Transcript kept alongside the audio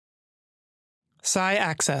Sci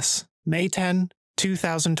Access, May 10,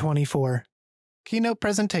 2024. Keynote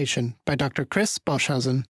presentation by Dr. Chris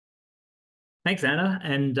Boshuizen. Thanks, Anna,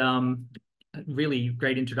 and really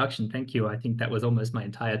great introduction. Thank you. I think that was almost my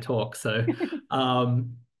entire talk. So,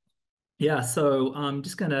 yeah, so I'm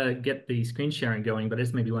just going to get the screen sharing going, but I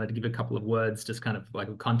just maybe wanted to give a couple of words, just kind of like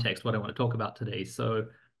a context, what I want to talk about today. So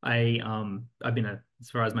I've been as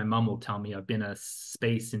far as my mum will tell me, I've been a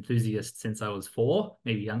space enthusiast since I was 4,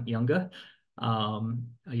 maybe younger. I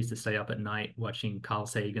used to stay up at night watching Carl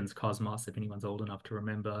Sagan's Cosmos, if anyone's old enough to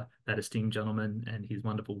remember that esteemed gentleman and his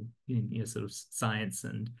wonderful, sort of science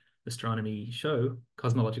and astronomy show,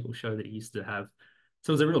 cosmological show that he used to have.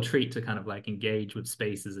 So it was a real treat to kind of like engage with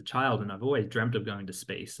space as a child, and I've always dreamt of going to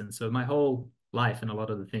space. And so my whole life and a lot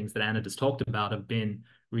of the things that Anna just talked about have been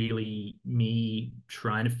really me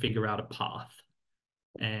trying to figure out a path.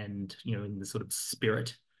 And, in the sort of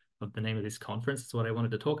spirit of the name of this conference, it's what I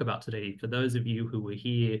wanted to talk about today. For those of you who were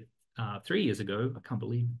here 3 years ago, I can't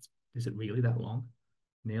believe is it really that long?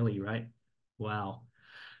 Nearly, right? Wow.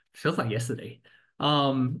 Feels like yesterday.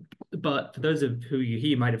 But for those of who you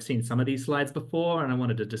here might have seen some of these slides before, and I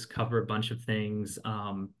wanted to just cover a bunch of things,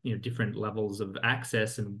 different levels of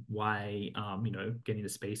access and why, getting to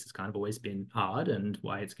space has kind of always been hard and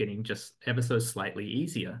why it's getting just ever so slightly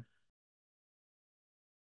easier.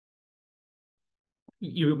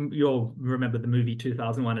 You'll remember the movie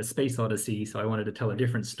 2001: A Space Odyssey, so I wanted to tell a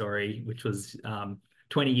different story, which was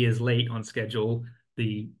 20 years late on schedule,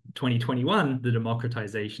 the 2021, the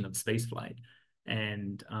democratization of spaceflight.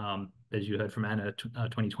 And as you heard from Anna,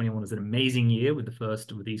 2021 was an amazing year with the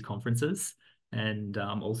first of these conferences. And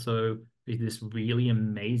also this really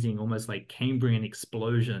amazing, almost like Cambrian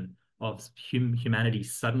explosion of humanity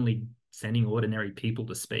suddenly sending ordinary people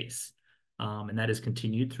to space. And that has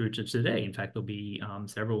continued through to today. In fact, there'll be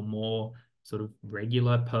several more sort of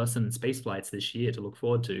regular person space flights this year to look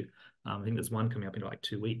forward to. I think there's one coming up in like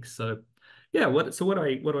 2 weeks. So yeah, what do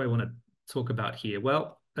I want to talk about here?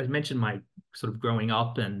 Well, I mentioned my sort of growing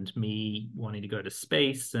up and me wanting to go to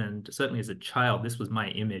space. And certainly as a child, this was my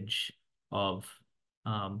image of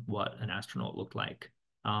what an astronaut looked like.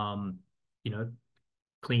 Clean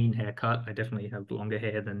haircut. I definitely have longer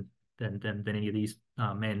hair than any of these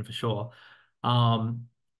men for sure. And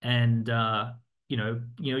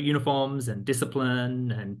uniforms and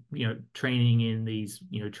discipline and training in these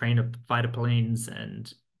trainer fighter planes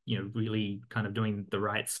and really kind of doing the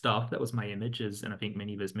right stuff. That was my images, and I think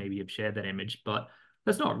many of us maybe have shared that image, but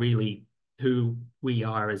that's not really who we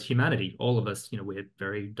are as humanity. All of us, we're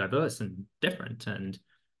very diverse and different. And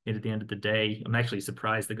at the end of the day, I'm actually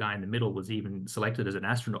surprised the guy in the middle was even selected as an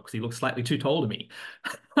astronaut because he looks slightly too tall to me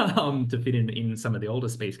to fit in some of the older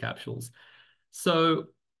space capsules. So,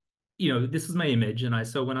 this was my image. And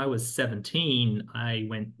so when I was 17,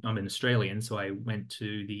 I'm an Australian, so I went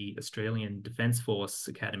to the Australian Defence Force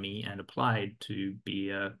Academy and applied to be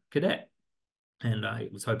a cadet. And I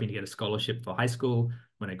was hoping to get a scholarship for high school.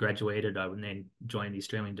 When I graduated, I would then join the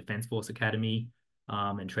Australian Defence Force Academy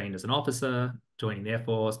and train as an officer, joining the Air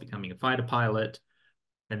Force, becoming a fighter pilot.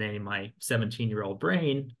 And then in my 17-year-old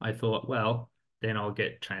brain, I thought, well, then I'll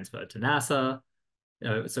get transferred to NASA.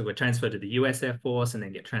 So we're transferred to the US Air Force and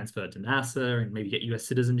then get transferred to NASA and maybe get US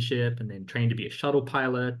citizenship and then train to be a shuttle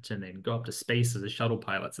pilot and then go up to space as a shuttle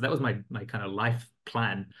pilot. So that was my kind of life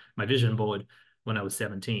plan, my vision board when I was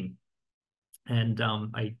 17. And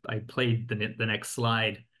I played the next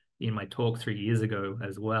slide in my talk 3 years ago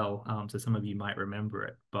as well. So some of you might remember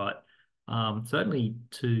it, but certainly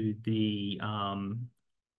to the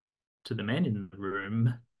men in the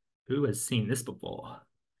room, who has seen this before?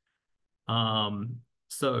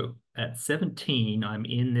 So at 17, I'm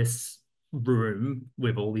in this room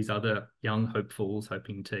with all these other young hopefuls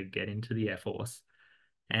hoping to get into the Air Force,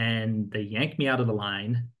 and they yank me out of the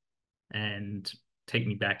line and take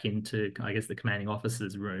me back into, I guess, the commanding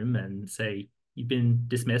officer's room and say, "You've been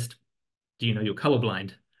dismissed. Do you know you're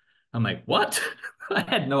colorblind?" I'm like, what? I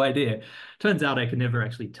had no idea. Turns out I could never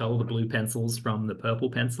actually tell the blue pencils from the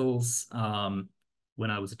purple pencils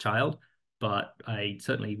when I was a child, but I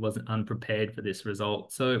certainly wasn't unprepared for this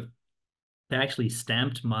result. So they actually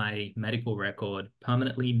stamped my medical record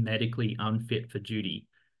permanently medically unfit for duty.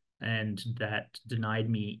 And that denied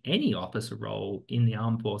me any officer role in the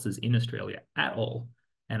armed forces in Australia at all.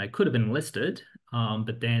 And I could have enlisted,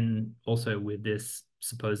 but then also with this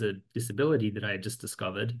supposed disability that I had just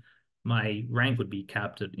discovered, my rank would be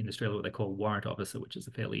capped in Australia, what they call warrant officer, which is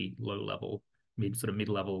a fairly low level,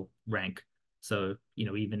 mid-level rank. So,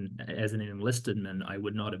 even as an enlisted man, I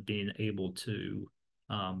would not have been able to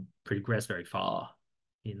progress very far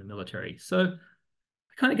in the military. So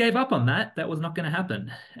I kind of gave up on that. That was not going to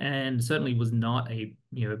happen, and certainly was not a,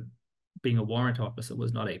 being a warrant officer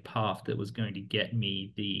was not a path that was going to get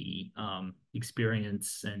me the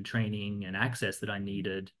experience and training and access that I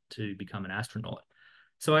needed to become an astronaut.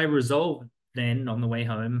 So I resolved then on the way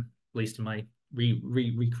home, at least in my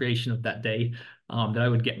recreation of that day, that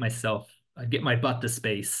I'd get my butt to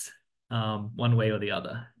space, one way or the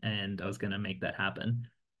other, and I was going to make that happen.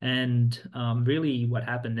 And really what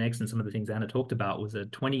happened next, and some of the things Anna talked about, was a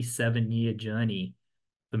 27-year journey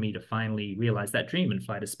for me to finally realize that dream and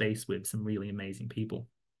fly to space with some really amazing people.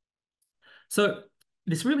 So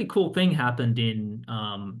this really cool thing happened in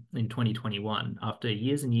 2021. After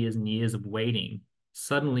years and years and years of waiting,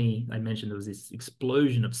 suddenly I mentioned there was this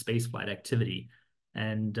explosion of spaceflight activity.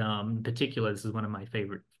 And in particular, this is one of my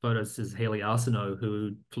favorite photos. This is Haley Arsenault,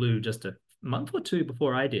 who flew just a month or two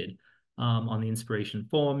before I did, on the Inspiration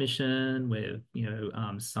 4 mission with,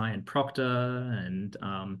 Cyan Proctor and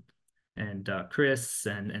Chris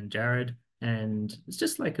and Jared. And it's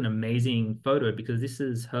just like an amazing photo, because this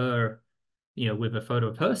is her, with a photo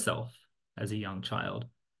of herself as a young child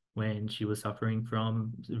when she was suffering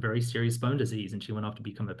from very serious bone disease, and she went off to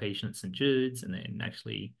become a patient at St. Jude's, and then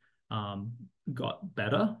actually got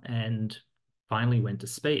better and finally went to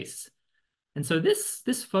space. And so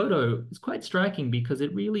this photo is quite striking, because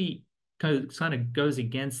it really kind of goes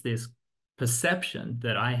against this perception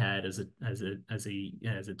that I had as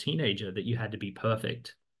a teenager, that you had to be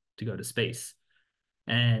perfect to go to space.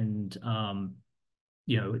 And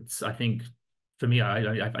it's, I think, for me,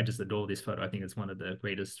 I just adore this photo. I think it's one of the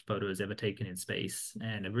greatest photos ever taken in space,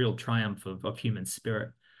 and a real triumph of human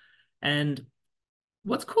spirit. And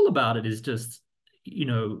what's cool about it is just,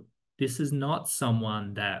 this is not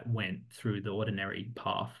someone that went through the ordinary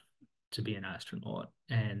path to be an astronaut,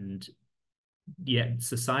 and yet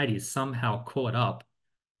society has somehow caught up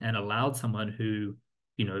and allowed someone who,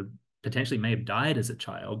 potentially may have died as a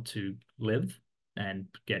child to live and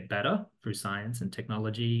get better through science and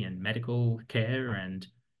technology and medical care and,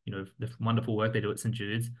 the wonderful work they do at St.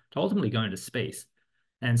 Jude's, to ultimately go into space.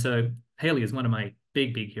 And so Haley is one of my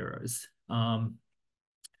big, big heroes.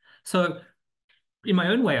 So in my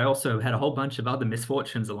own way, I also had a whole bunch of other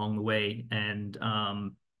misfortunes along the way. And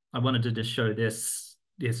I wanted to just show this.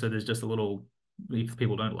 Yeah, so there's just a little, if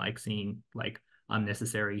people don't like seeing like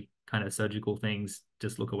unnecessary kind of surgical things,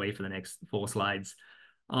 just look away for the next 4 slides.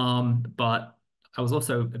 But I was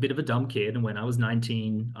also a bit of a dumb kid, and when I was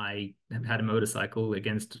 19, I had a motorcycle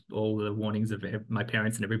against all the warnings of my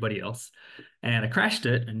parents and everybody else, and I crashed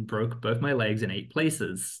it and broke both my legs in 8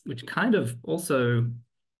 places, which kind of also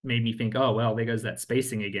made me think, oh, well, there goes that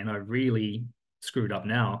spacing again. I really screwed up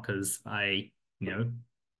now, because I,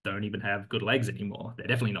 don't even have good legs anymore. They're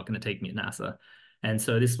definitely not going to take me at NASA. And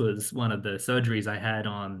so this was one of the surgeries I had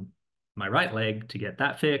on my right leg to get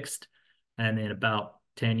that fixed. And then about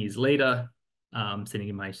 10 years later, sitting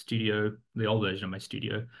in my studio, the old version of my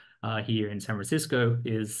studio here in San Francisco,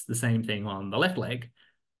 is the same thing on the left leg.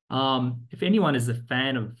 If anyone is a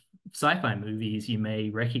fan of sci-fi movies, you may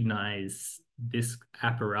recognize this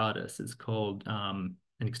apparatus. It's called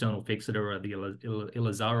an external fixator, or the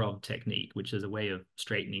Ilizarov technique, which is a way of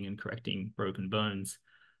straightening and correcting broken bones.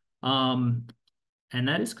 And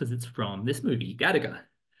that is because it's from this movie, Gattaca.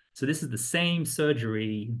 So this is the same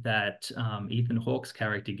surgery that Ethan Hawke's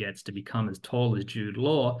character gets to become as tall as Jude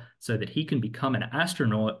Law, so that he can become an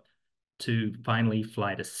astronaut to finally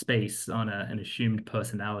fly to space on an assumed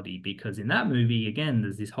personality. Because in that movie, again,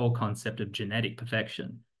 there's this whole concept of genetic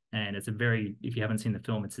perfection. And it's a very, if you haven't seen the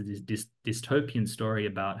film, it's a dystopian story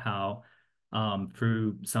about how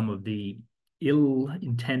through some of the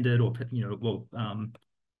ill-intended or,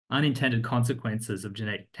 unintended consequences of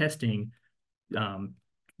genetic testing,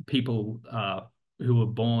 people who were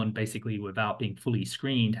born basically without being fully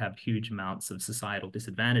screened have huge amounts of societal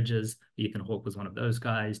disadvantages. Ethan Hawke was one of those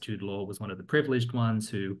guys. Jude Law was one of the privileged ones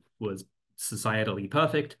who was societally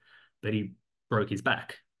perfect, but he broke his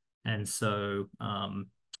back. And so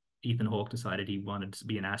Ethan Hawke decided he wanted to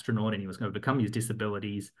be an astronaut, and he was going to overcome his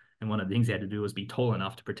disabilities. And one of the things he had to do was be tall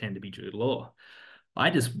enough to pretend to be Jude Law.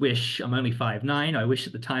 I just wish, I'm only 5'9". I wish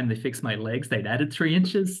at the time they fixed my legs, they'd added 3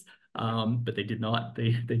 inches. But they did not.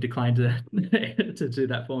 They declined to to do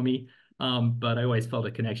that for me. But I always felt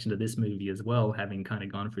a connection to this movie as well, having kind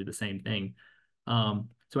of gone through the same thing. So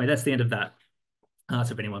anyway, that's the end of that.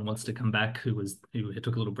 So if anyone wants to come back, who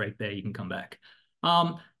took a little break there, you can come back.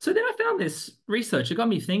 So then I found this research. It got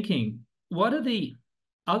me thinking, what are the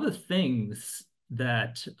other things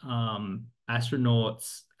that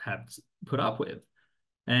astronauts have put up with?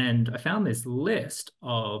 And I found this list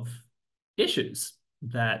of issues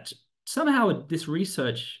that somehow this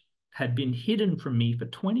research had been hidden from me for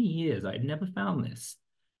 20 years. I'd never found this.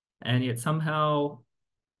 And yet somehow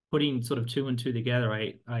putting sort of two and two together,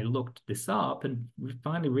 I looked this up and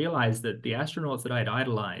finally realized that the astronauts that I had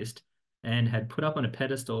idolized and had put up on a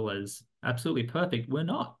pedestal as absolutely perfect were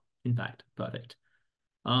not, in fact, perfect.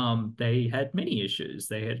 They had many issues.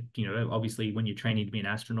 They had, obviously when you're training to be an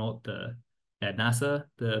astronaut, at NASA,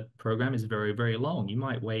 the program is very, very long. You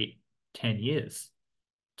might wait 10 years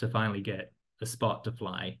to finally get a spot to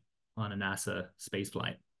fly on a NASA space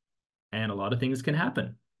flight. And a lot of things can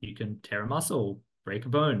happen. You can tear a muscle, break a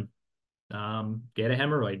bone, get a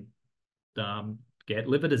hemorrhoid, get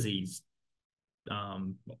liver disease,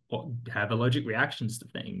 have allergic reactions to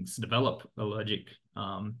things, develop allergic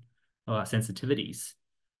sensitivities.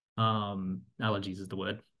 Allergies is the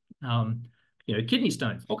word. Kidney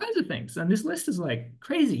stones, all kinds of things. And this list is like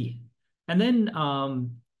crazy. And then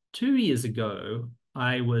 2 years ago,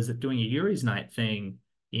 I was doing a Yuri's Night thing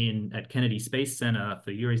at Kennedy Space Center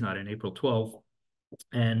for Yuri's Night on April 12th.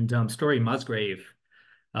 And Story Musgrave,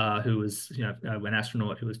 who was an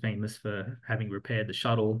astronaut who was famous for having repaired the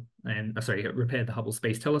shuttle and repaired the Hubble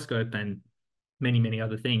Space Telescope and many, many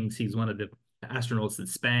other things. He's one of the astronauts that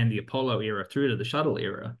spanned the Apollo era through to the shuttle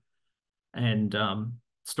era. And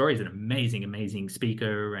Story's an amazing, amazing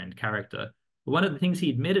speaker and character. But one of the things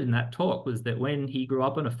he admitted in that talk was that when he grew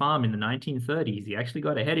up on a farm in the 1930s, he actually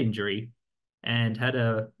got a head injury and had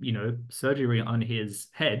a surgery on his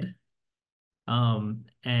head.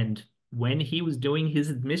 And when he was doing his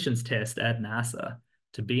admissions test at NASA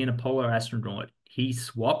to be an Apollo astronaut, he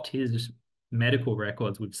swapped his medical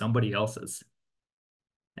records with somebody else's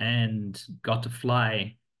and got to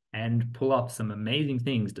fly and pull off some amazing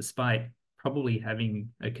things despite probably having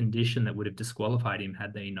a condition that would have disqualified him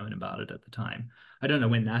had they known about it at the time. I don't know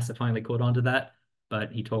when NASA finally caught on to that,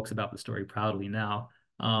 but he talks about the story proudly now.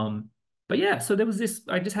 But yeah, so there was this,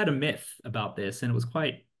 I just had a myth about this, and it was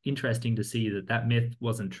quite interesting to see that myth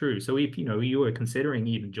wasn't true. So if you were considering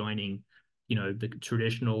even joining the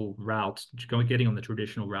traditional route, getting on the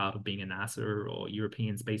traditional route of being a NASA or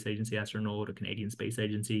European Space Agency astronaut or Canadian Space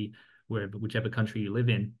Agency, whichever country you live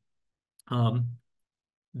in,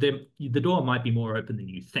 the door might be more open than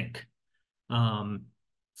you think.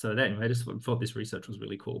 So that, anyway, I just thought this research was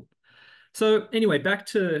really cool. So anyway, back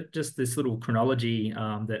to just this little chronology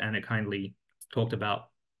that Anna kindly talked about.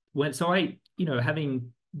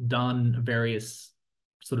 Having done various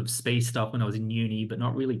sort of space stuff when I was in uni, but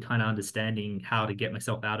not really kind of understanding how to get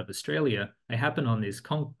myself out of Australia, I happened on this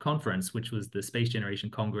conference, which was the Space Generation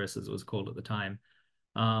Congress, as it was called at the time,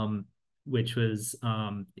 which was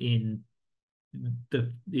in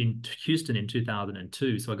Houston in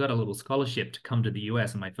 2002. So I got a little scholarship to come to the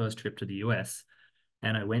US on my first trip to the US.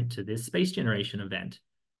 And I went to this Space Generation event.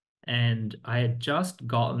 And I had just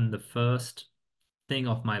gotten the first thing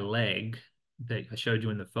off my leg that I showed you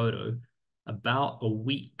in the photo about a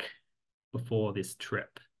week before this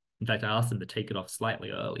trip. In fact, I asked them to take it off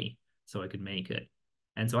slightly early so I could make it.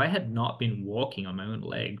 And so I had not been walking on my own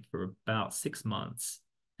leg for about 6 months.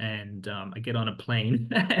 And I get on a plane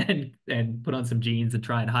and put on some jeans and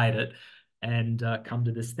try and hide it and come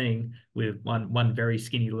to this thing with one very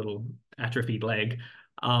skinny little atrophied leg.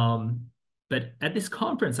 But at this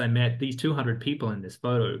conference, I met these 200 people in this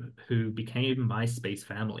photo who became my space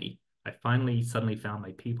family. I finally suddenly found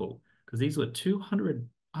my people because these were 200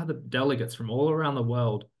 other delegates from all around the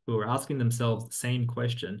world who were asking themselves the same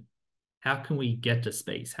question: how can we get to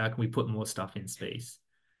space? How can we put more stuff in space?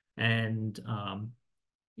 And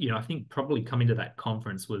I think probably coming to that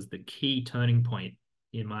conference was the key turning point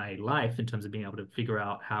in my life in terms of being able to figure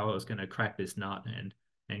out how I was going to crack this nut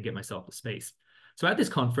and get myself to space. So at this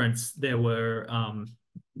conference, there were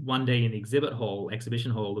one day in the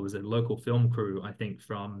exhibition hall, there was a local film crew, I think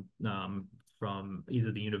from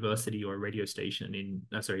either the university or a radio station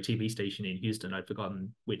TV station in Houston. I'd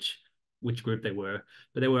forgotten which group they were,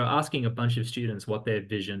 but they were asking a bunch of students what their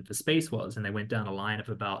vision for space was. And they went down a line of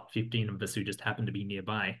about 15 of us who just happened to be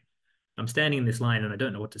nearby. I'm standing in this line and I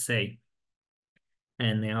don't know what to say.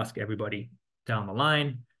 And they ask everybody down the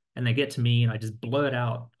line, and they get to me and I just blurt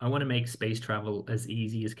out, I want to make space travel as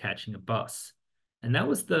easy as catching a bus. And that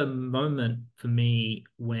was the moment for me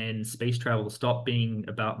when space travel stopped being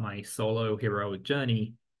about my solo heroic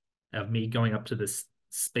journey of me going up to this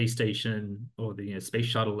space station or the space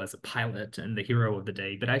shuttle as a pilot and the hero of the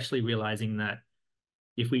day, but actually realizing that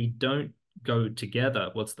if we don't go together,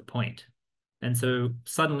 what's the point? And so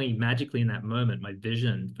suddenly, magically in that moment, my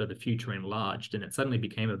vision for the future enlarged, and it suddenly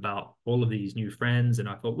became about all of these new friends. And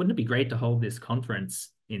I thought, wouldn't it be great to hold this conference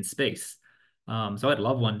in space? So I'd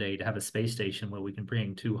love one day to have a space station where we can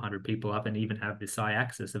bring 200 people up and even have this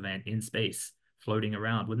Axis event in space floating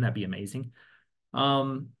around. Wouldn't that be amazing?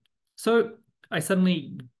 Um, so I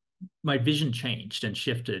suddenly, my vision changed and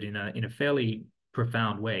shifted in a fairly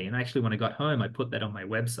profound way. And actually, when I got home, I put that on my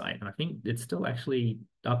website, and I think it's still actually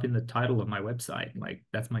up in the title of my website. Like,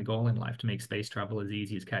 that's my goal in life, to make space travel as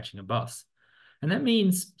easy as catching a bus. And that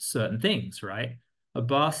means certain things, right? A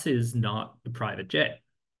bus is not a private jet.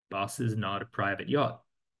 A bus is not a private yacht.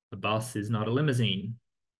 A bus is not a limousine.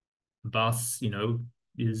 A bus,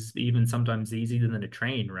 is even sometimes easier than a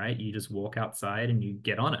train, right? You just walk outside and you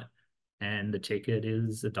get on it. And the ticket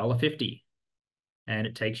is $1.50 and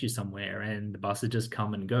it takes you somewhere, and the buses just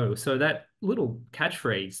come and go. So that little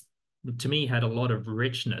catchphrase to me had a lot of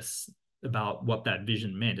richness about what that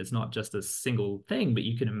vision meant. It's not just a single thing, but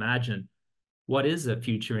you can imagine what is a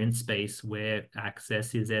future in space where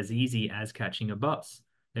access is as easy as catching a bus.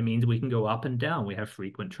 That means we can go up and down. We have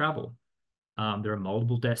frequent travel. There are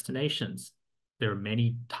multiple destinations. There are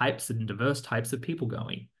many types and diverse types of people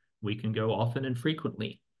going. We can go often and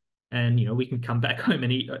frequently, and we can come back home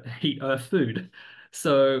and eat Earth food.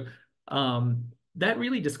 So that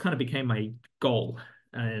really just kind of became my goal,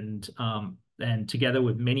 and together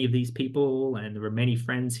with many of these people, and there were many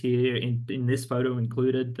friends here in this photo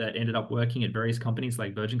included that ended up working at various companies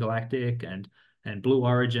like Virgin Galactic and Blue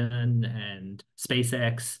Origin and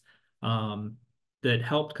SpaceX. That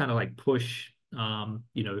helped kind of like push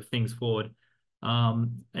things forward.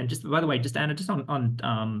 And just by the way, just Anna, just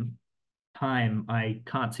on time, I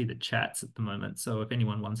can't see the chats at the moment. So if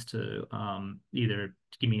anyone wants to either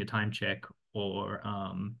give me a time check or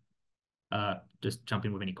just jump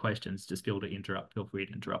in with any questions, just feel free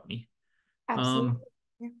to interrupt me. Absolutely.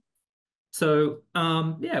 Yeah. So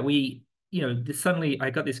yeah, suddenly I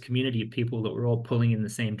got this community of people that were all pulling in the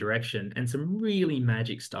same direction, and some really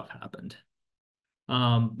magic stuff happened.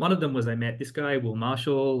 One of them was I met this guy, Will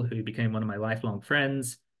Marshall, who became one of my lifelong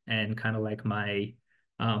friends and kind of like my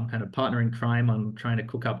kind of partner in crime on trying to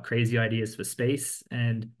cook up crazy ideas for space.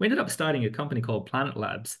 And we ended up starting a company called Planet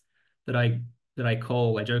Labs that I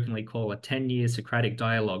jokingly call a 10-year Socratic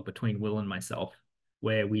dialogue between Will and myself,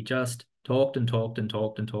 where we just talked and talked and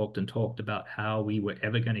talked and talked and talked about how we were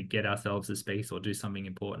ever going to get ourselves to space or do something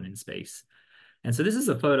important in space. And so this is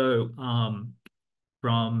a photo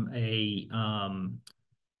from a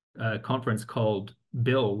conference called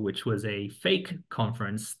Bill, which was a fake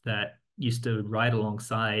conference that used to ride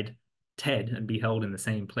alongside TED and be held in the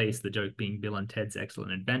same place, the joke being Bill and Ted's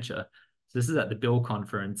Excellent Adventure. So this is at the Bill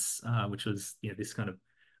conference, which was this kind of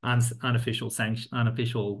unofficial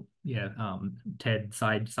TED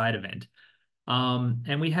side event.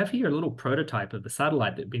 And we have here a little prototype of the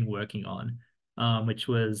satellite that we've been working on, which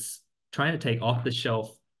was trying to take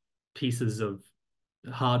off-the-shelf pieces of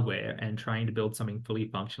hardware and trying to build something fully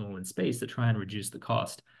functional in space to try and reduce the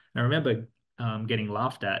cost. And I remember getting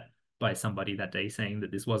laughed at by somebody that day saying that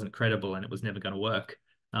this wasn't credible and it was never going to work.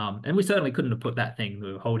 And we certainly couldn't have put that thing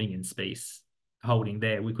we were holding in space, holding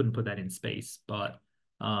there. We couldn't put that in space, but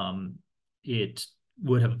it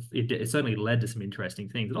certainly led to some interesting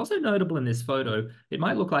things. And also notable in this photo, it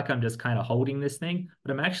might look like I'm just kind of holding this thing,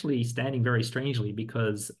 but I'm actually standing very strangely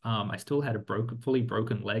because I still had a fully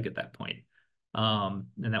broken leg at that point. And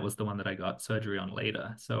that was the one that I got surgery on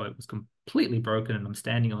later. So it was completely broken and I'm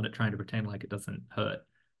standing on it trying to pretend like it doesn't hurt.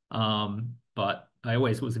 But I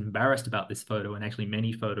always was embarrassed about this photo, and actually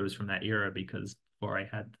many photos from that era, because before I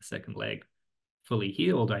had the second leg fully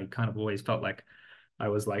healed, I kind of always felt like I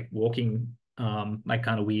was like walking like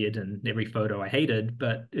kind of weird, and every photo I hated.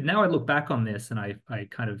 But now I look back on this and I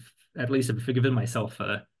kind of at least have forgiven myself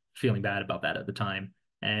for feeling bad about that at the time.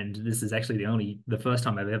 And this is actually the first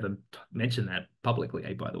time I've ever mentioned that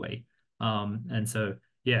publicly, by the way. And so,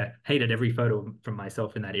 yeah, hated every photo from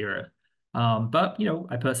myself in that era. But,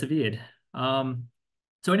 I persevered.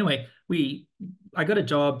 So anyway, I got a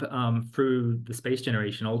job through the Space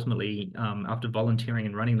Generation ultimately after volunteering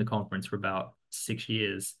and running the conference for about 6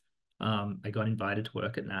 years. I got invited to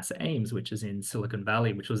work at NASA Ames, which is in Silicon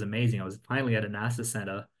Valley, which was amazing. I was finally at a NASA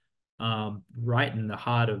center right in the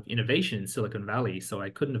heart of innovation in Silicon Valley. So I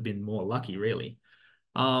couldn't have been more lucky, really.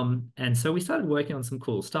 And so we started working on some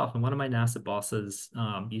cool stuff. And one of my NASA bosses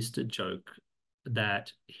used to joke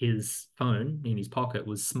that his phone in his pocket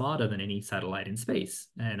was smarter than any satellite in space.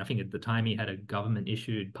 And I think at the time he had a government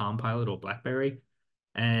issued Palm Pilot or BlackBerry.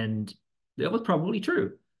 And that was probably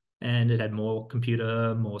true. And it had more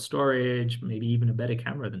computer, more storage, maybe even a better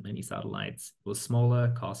camera than many satellites. It was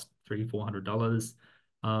smaller, cost $300-400.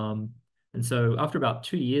 And so after about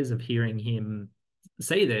 2 years of hearing him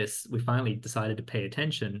say this, we finally decided to pay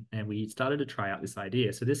attention and we started to try out this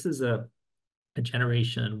idea. So this is a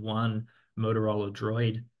generation 1 Motorola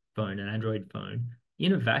Droid phone, an Android phone.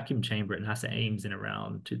 in a vacuum chamber at NASA Ames in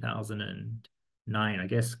around 2009. I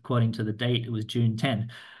guess according to the date, it was June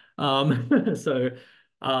 10. This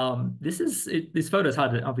photo is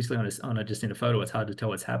hard to, obviously just in a photo, it's hard to tell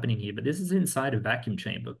what's happening here, but this is inside a vacuum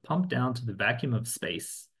chamber, pumped down to the vacuum of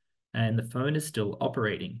space, and the phone is still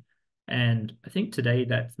operating. And I think today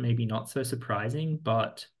that's maybe not so surprising,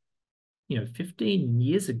 but 15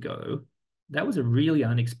 years ago, that was a really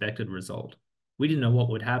unexpected result. We didn't know what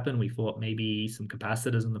would happen. We thought maybe some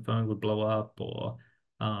capacitors on the phone would blow up, or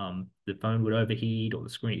the phone would overheat, or the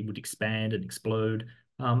screen would expand and explode.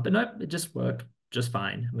 But no, it just worked just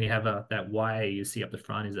fine. We have that wire you see up the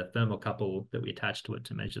front is a thermocouple that we attach to it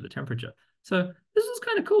to measure the temperature. So this was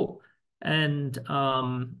kind of cool. And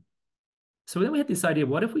so then we had this idea,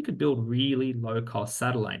 what if we could build really low-cost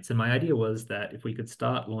satellites? And my idea was that if we could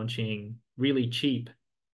start launching really cheap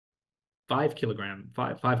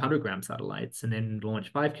 500-gram satellites, and then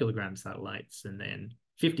launch 5-kilogram satellites, and then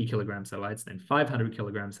 50-kilogram satellites, then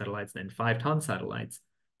 500-kilogram satellites, then 5-ton satellites,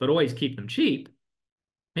 but always keep them cheap,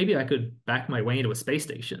 maybe I could back my way into a space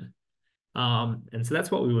station. And so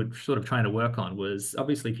that's what we were sort of trying to work on. Was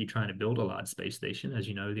obviously, if you're trying to build a large space station, as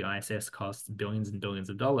you know, the ISS costs billions and billions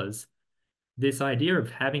of dollars. This idea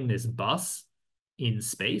of having this bus in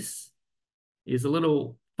space is a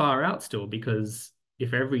little far out still, because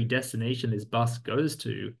if every destination this bus goes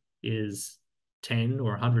to is 10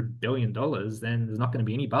 or $100 billion, then there's not going to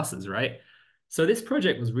be any buses, right? So this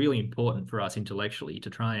project was really important for us intellectually to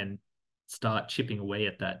try and start chipping away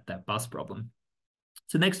at that bus problem.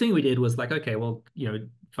 So next thing we did was like, okay, well,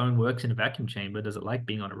 phone works in a vacuum chamber. Does it like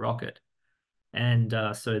being on a rocket? And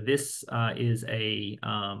so this is a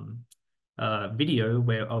video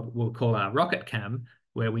we'll call our rocket cam,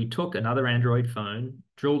 where we took another Android phone,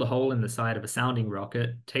 drilled a hole in the side of a sounding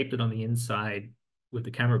rocket, taped it on the inside with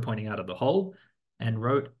the camera pointing out of the hole, and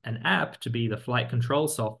wrote an app to be the flight control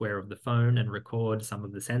software of the phone and record some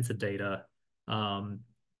of the sensor data.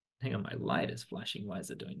 Hang on, my light is flashing. Why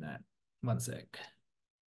is it doing that? One sec.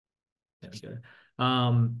 There we go.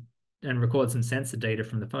 And record some sensor data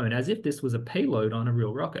from the phone as if this was a payload on a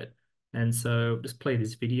real rocket. And so just play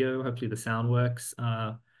this video. Hopefully the sound works.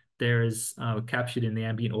 There is captured in the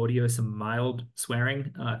ambient audio some mild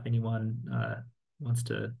swearing if anyone wants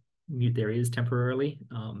to mute their ears temporarily.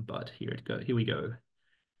 But here we go.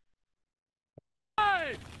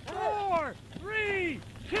 5, 4, 3,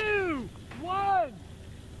 2, 1.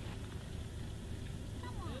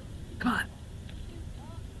 Come on.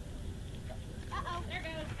 Uh-oh, there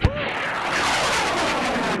goes.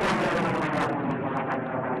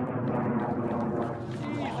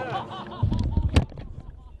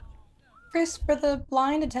 Chris, for the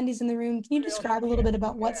blind attendees in the room, can you describe a little bit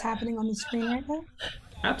about what's happening on the screen right now?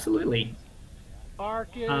 Absolutely.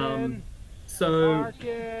 Arkin. So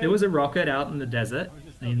there was a rocket out in the desert,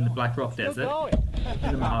 in the Black Rock Desert,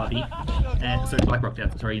 in the Mojave, and so Black Rock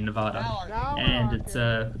Desert, sorry, in Nevada, and it's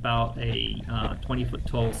about a 20-foot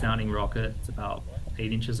tall sounding rocket. It's about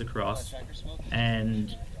 8 inches across,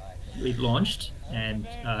 and it launched. And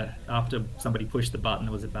after somebody pushed the button,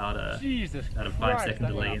 there was about a 5-second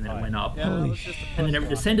delay, and then it went up, and then it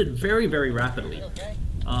descended very, very rapidly.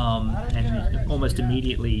 And almost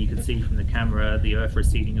immediately you could see from the camera the Earth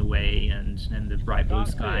receding away and the bright blue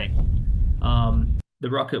sky. The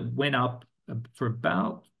rocket went up for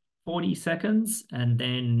about 40 seconds and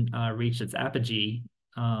then reached its apogee.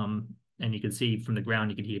 And you could see from the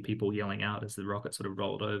ground, you could hear people yelling out as the rocket sort of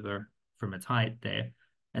rolled over from its height there.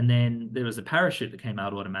 And then there was a parachute that came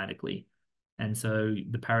out automatically. And so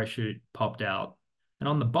the parachute popped out. And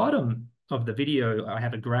on the bottom of the video, I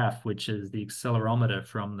have a graph, which is the accelerometer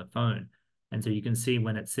from the phone. And so you can see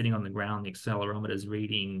when it's sitting on the ground, the accelerometer is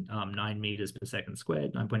reading 9 meters per second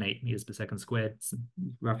squared, 9.8 meters per second squared. It's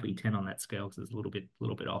roughly 10 on that scale, because it's a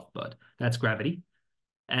little bit off, but that's gravity.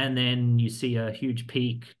 And then you see a huge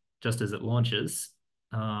peak just as it launches,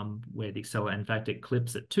 where the accelerator, in fact, it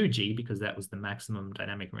clips at 2G, because that was the maximum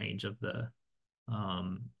dynamic range of the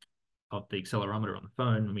accelerometer on the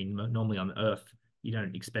phone. I mean, normally on the Earth, you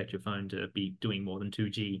don't expect your phone to be doing more than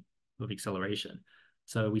 2G of acceleration.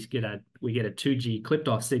 So we get a 2G clipped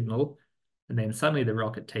off signal, and then suddenly the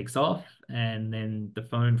rocket takes off, and then the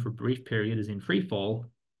phone for a brief period is in free fall.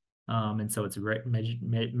 And so it's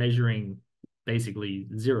measuring basically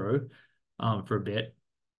zero for a bit.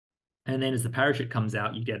 And then as the parachute comes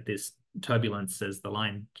out, you get this turbulence as the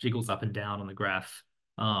line jiggles up and down on the graph,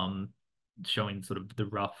 showing sort of the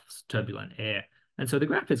rough, turbulent air. And so the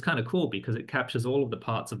graph is kind of cool because it captures all of the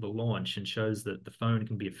parts of the launch and shows that the phone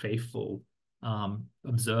can be a faithful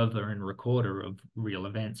observer and recorder of real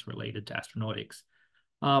events related to astronautics.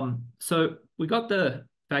 So we got the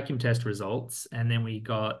vacuum test results, and then we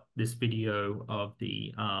got this video of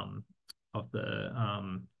the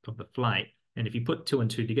flight. And if you put two and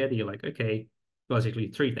two together, you're like, okay, basically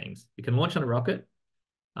three things. It can launch on a rocket,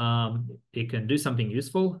 it can do something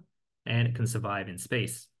useful, and it can survive in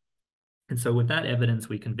space. And so with that evidence,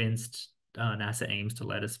 we convinced NASA Ames to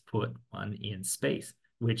let us put one in space,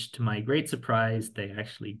 which to my great surprise, they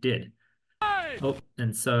actually did. Oh,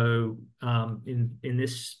 and so in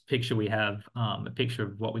this picture, we have a picture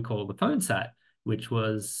of what we call the Phonesat, which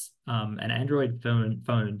was an Android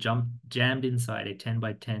phone jammed inside a 10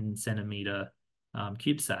 by 10 centimeter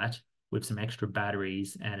CubeSat with some extra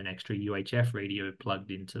batteries and an extra UHF radio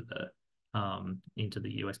plugged into the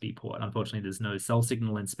USB port. Unfortunately, there's no cell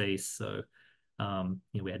signal in space, so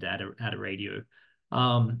we had to add a radio.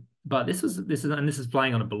 But this is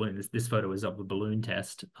flying on a balloon. This photo is of the balloon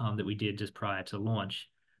test that we did just prior to launch.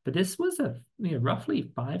 But this was a roughly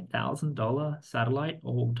 $5,000 satellite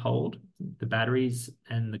all told. The batteries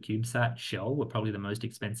and the CubeSat shell were probably the most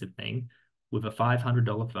expensive thing, with a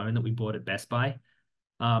 $500 phone that we bought at Best Buy.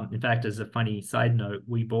 In fact, as a funny side note,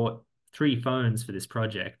 we bought 3 phones for this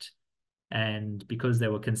project, and because they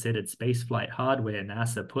were considered spaceflight hardware,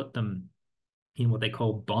 NASA put them in what they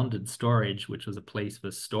call bonded storage, which was a place for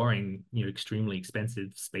storing, extremely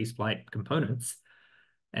expensive spaceflight components.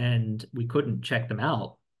 And we couldn't check them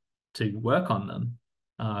out to work on them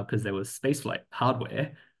because they were spaceflight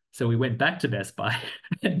hardware. So we went back to Best Buy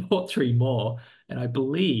and bought 3 more. And I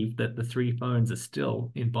believe that the 3 phones are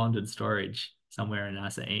still in bonded storage somewhere in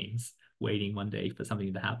NASA Ames, waiting one day for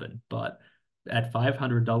something to happen. But at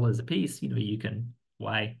 $500 a piece, you can,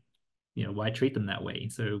 why treat them that way?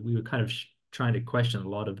 So we were kind of trying to question a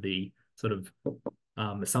lot of the sort of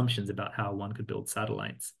assumptions about how one could build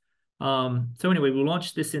satellites. So anyway, we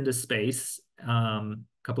launched this into space a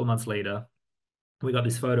couple of months later. We got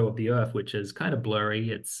this photo of the Earth, which is kind of blurry.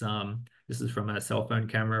 This is from a cell phone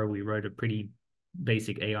camera. We wrote a pretty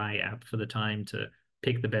basic AI app for the time to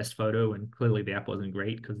pick the best photo, and clearly the app wasn't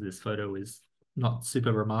great because this photo is not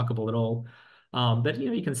super remarkable at all. But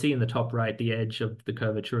you can see in the top right the edge of the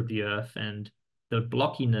curvature of the Earth, and the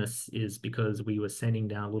blockiness is because we were sending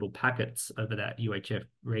down little packets over that UHF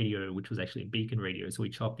radio, which was actually a beacon radio. So we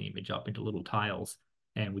chopped the image up into little tiles,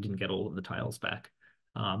 and we didn't get all of the tiles back.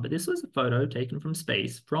 But this was a photo taken from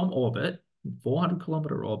space, from orbit,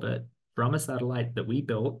 400-kilometer orbit, from a satellite that we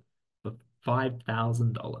built for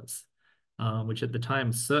 $5,000, which at the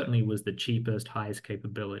time certainly was the cheapest, highest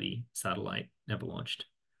capability satellite ever launched.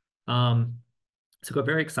 So got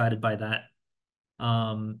very excited by that.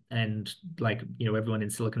 And like, everyone in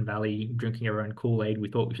Silicon Valley drinking our own Kool-Aid, we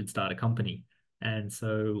thought we should start a company. And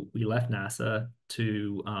so we left NASA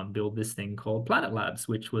to build this thing called Planet Labs,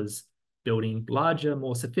 which was building larger,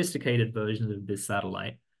 more sophisticated versions of this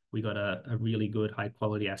satellite. We got a really good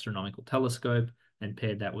high-quality astronomical telescope and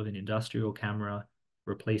paired that with an industrial camera,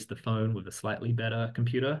 replaced the phone with a slightly better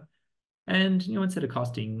computer. And, instead of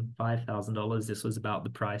costing $5,000, this was about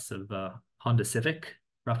the price of a Honda Civic,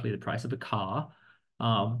 roughly the price of a car.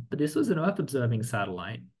 But this was an Earth-observing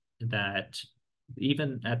satellite that,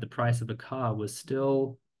 even at the price of a car, was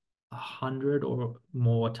still 100 or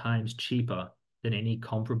more times cheaper than any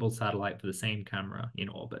comparable satellite for the same camera in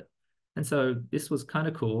orbit. And so this was kind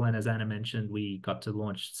of cool. And as Anna mentioned, we got to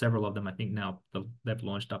launch several of them. I think now they've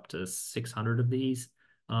launched up to 600 of these.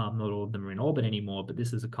 Not all of them are in orbit anymore, but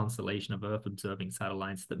this is a constellation of Earth-observing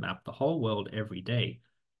satellites that map the whole world every day.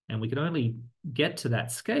 And we could only get to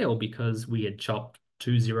that scale because we had chopped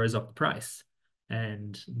 2 zeros off the price,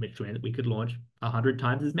 and which meant that we could launch 100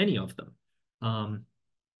 times as many of them.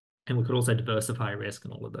 And we could also diversify risk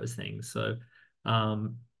and all of those things. So,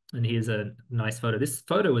 and here's a nice photo. This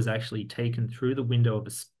photo was actually taken through the window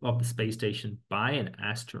of the space station by an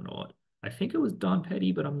astronaut. I think it was Don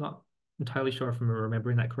Petty, but I'm not entirely sure if I'm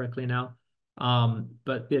remembering that correctly now.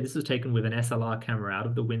 But yeah, this was taken with an SLR camera out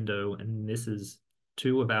of the window, and this is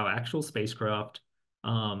 2 of our actual spacecraft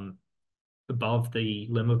above the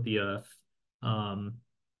limb of the Earth,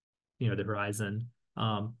 the horizon,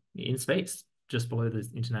 in space, just below the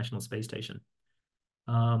International Space Station.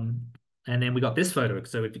 And then we got this photo.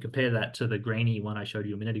 So if you compare that to the grainy one I showed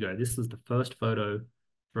you a minute ago, this was the first photo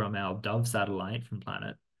from our Dove satellite from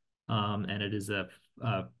Planet. And it is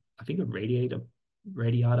I think a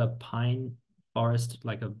radiata pine forest,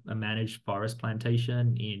 like a managed forest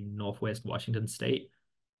plantation in Northwest Washington State.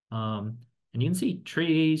 And you can see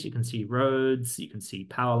trees, you can see roads, you can see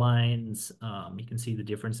power lines, you can see the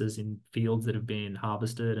differences in fields that have been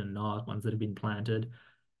harvested and not, ones that have been planted.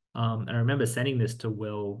 And I remember sending this to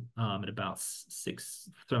Will at about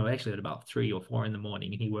 3 or 4 in the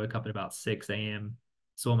morning, and he woke up at about 6 a.m.,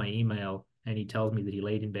 saw my email, And he tells me that he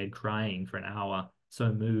laid in bed crying for an hour,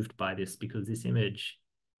 so moved by this, because this image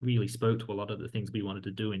really spoke to a lot of the things we wanted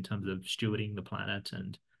to do in terms of stewarding the planet,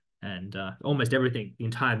 and almost everything. The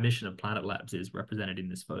entire mission of Planet Labs is represented in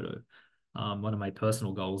this photo. One of my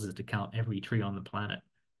personal goals is to count every tree on the planet.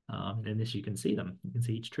 And in this, you can see them. You can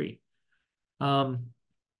see each tree.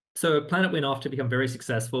 So Planet went off to become very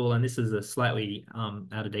successful, and this is a slightly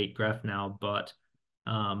out-of-date graph now, but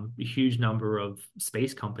a huge number of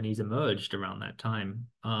space companies emerged around that time,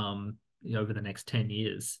 over the next 10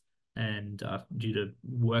 years. And due to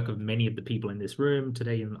work of many of the people in this room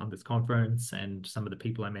today on this conference, and some of the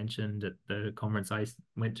people I mentioned at the conference I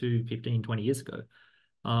went to 15, 20 years ago.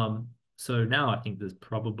 So now I think there's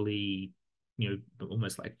probably,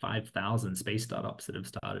 almost like 5,000 space startups that have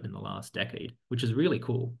started in the last decade, which is really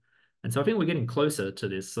cool. And so I think we're getting closer to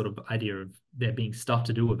this sort of idea of there being stuff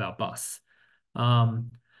to do with our bus.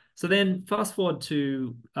 So then fast forward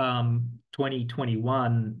to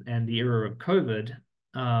 2021 and the era of COVID.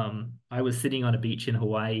 I was sitting on a beach in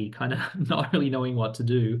Hawaii, kind of not really knowing what to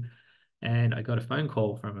do. And I got a phone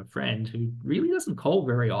call from a friend who really doesn't call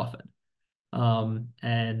very often.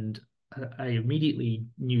 And I immediately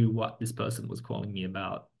knew what this person was calling me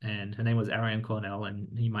about. And her name was Ariane Cornell, and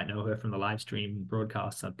you might know her from the live stream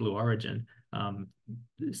broadcasts at Blue Origin.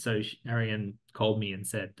 So Ariane called me and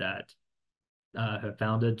said that her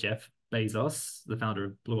founder, Jeff Bezos, the founder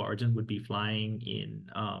of Blue Origin, would be flying in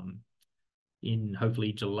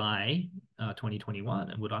hopefully July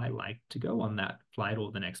 2021. And would I like to go on that flight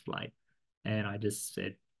or the next flight? And I just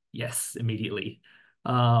said yes immediately.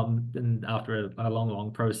 And after a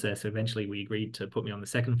long process, eventually we agreed to put me on the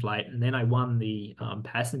second flight. And then I won the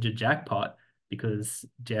passenger jackpot, because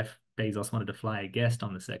Jeff Bezos wanted to fly a guest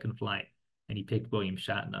on the second flight, and he picked William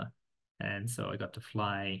Shatner. And so I got to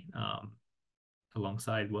fly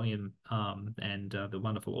alongside William and the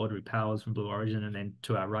wonderful Audrey Powers from Blue Origin. And then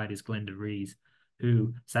to our right is Glenn DeVries,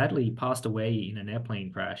 who sadly passed away in an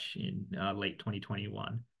airplane crash in late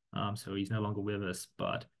 2021. So he's no longer with us,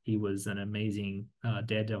 but he was an amazing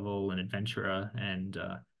daredevil and adventurer. And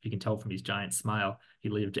if you can tell from his giant smile, he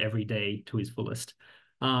lived every day to his fullest.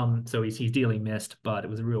 So he's dearly missed, but it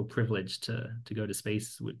was a real privilege to go to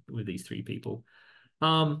space with these three people.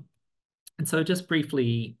 And so just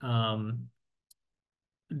briefly,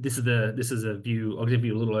 this is a view. I'll give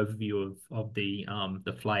you a little overview of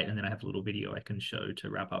the flight, and then I have a little video I can show to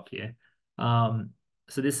wrap up here.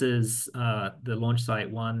 So this is the launch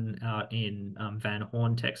site 1 out in Van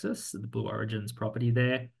Horn, Texas, the Blue Origin's property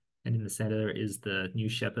there. And in the center is the New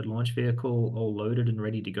Shepard launch vehicle, all loaded and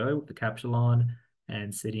ready to go with the capsule on,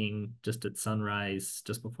 and sitting just at sunrise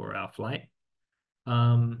just before our flight.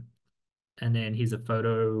 And then here's a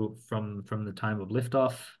photo from the time of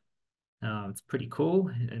liftoff. It's pretty cool.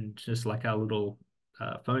 And just like our little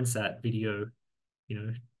Phonesat video,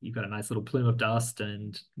 you've got a nice little plume of dust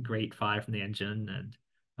and great fire from the engine. And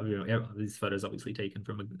these photos obviously taken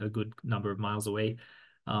from a good number of miles away.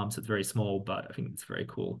 So it's very small, but I think it's very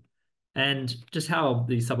cool. And just how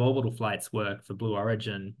the suborbital flights work for Blue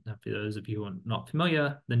Origin, for those of you who are not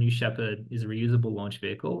familiar, the New Shepard is a reusable launch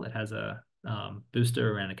vehicle. It has a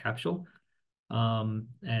booster and a capsule.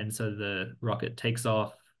 And so the rocket takes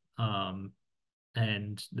off, and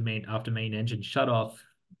after main engine shut off,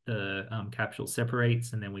 the capsule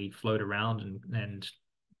separates, and then we float around, and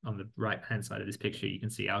on the right-hand side of this picture, you can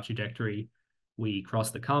see our trajectory. We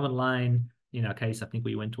crossed the Kármán line. In our case, I think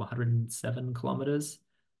we went to 107 kilometers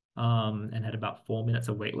and had about 4 minutes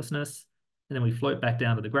of weightlessness. And then we float back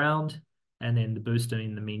down to the ground, and then the booster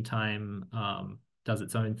in the meantime does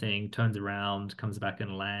its own thing, turns around, comes back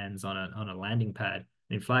and lands on a landing pad.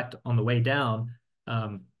 And in fact, on the way down,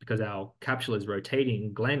 because our capsule is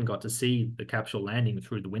rotating, Glenn got to see the capsule landing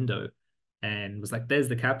through the window and was like, there's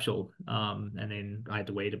the capsule. And then I had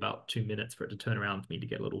to wait about 2 minutes for it to turn around for me to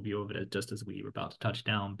get a little view of it just as we were about to touch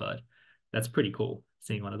down. But that's pretty cool,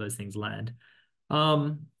 seeing one of those things land.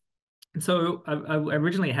 So I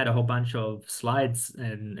originally had a whole bunch of slides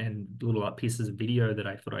and little pieces of video that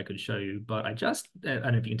I thought I could show you, but I don't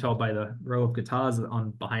know if you can tell by the row of guitars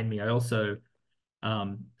on behind me, I also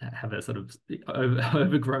have a sort of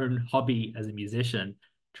overgrown hobby as a musician,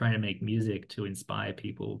 trying to make music to inspire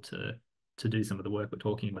people to do some of the work we're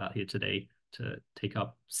talking about here today, to take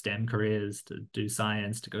up STEM careers, to do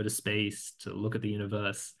science, to go to space, to look at the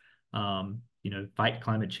universe, fight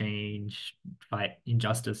climate change, fight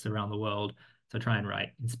injustice around the world. So try and write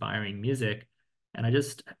inspiring music. And I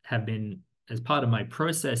just have been, as part of my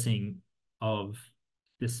processing of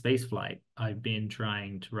this space flight, I've been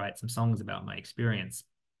trying to write some songs about my experience.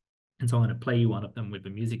 And so I'm going to play you one of them with a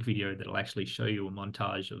music video that'll actually show you a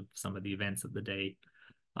montage of some of the events of the day.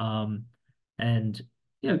 And,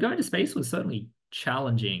 going to space was certainly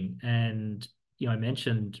challenging. And, I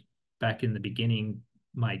mentioned back in the beginning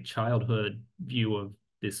my childhood view of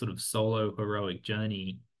this sort of solo heroic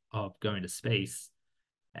journey of going to space.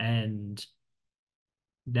 And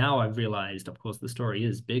now I've realized, of course, the story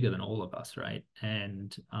is bigger than all of us, right?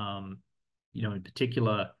 And, in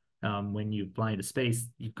particular, when you're flying to space,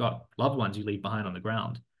 you've got loved ones you leave behind on the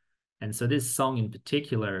ground. And so this song in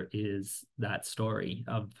particular is that story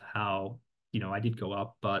of how, I did go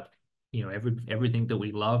up, but, everything that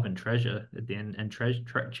we love and treasure at the end and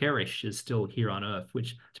cherish is still here on Earth,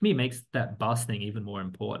 which to me makes that bus thing even more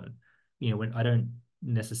important. When I don't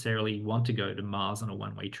necessarily want to go to Mars on a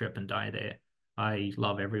one-way trip and die there. I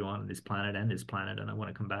love everyone on this planet, and I want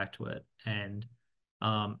to come back to it. And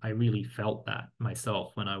I really felt that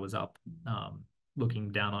myself when I was up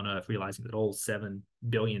looking down on Earth, realizing that all 7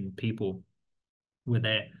 billion people were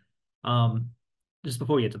there. Just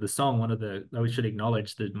before we get to the song, I should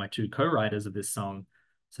acknowledge that my 2 co-writers of this song.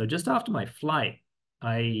 So just after my flight,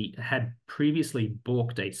 I had previously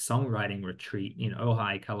booked a songwriting retreat in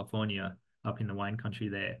Ojai, California, up in the wine country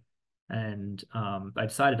there. And I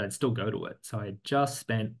decided I'd still go to it. So I just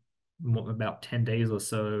spent about 10 days or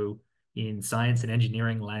so in science and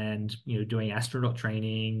engineering land, doing astronaut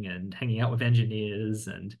training and hanging out with engineers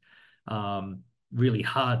and really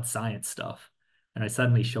hard science stuff. And I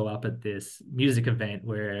suddenly show up at this music event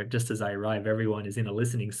where just as I arrive, everyone is in a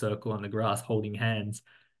listening circle on the grass holding hands.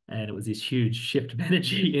 And it was this huge shift of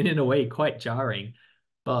energy and in a way quite jarring.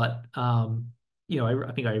 But, I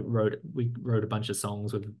think we wrote a bunch of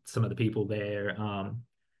songs with some of the people there.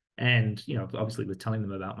 And, obviously was telling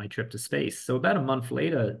them about my trip to space. So about a month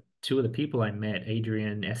later, 2 of the people I met,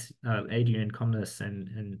 Adrian Comnes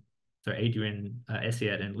and Adrian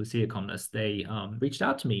Essiet and Lucia Comnes, they reached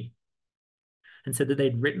out to me and said that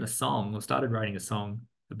they'd written a song or started writing a song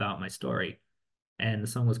about my story. And the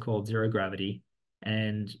song was called Zero Gravity.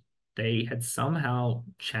 And they had somehow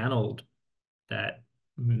channeled that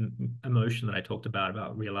emotion that I talked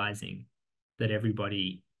about realizing that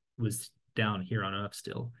everybody was down here on Earth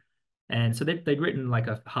still. And so they'd written like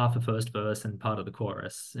half a first verse and part of the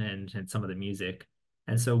chorus and some of the music.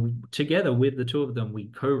 And so together with the 2 of them, we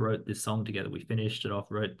co-wrote this song together. We finished it off,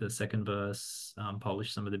 wrote the second verse,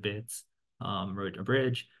 polished some of the bits, wrote a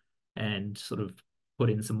bridge, and sort of put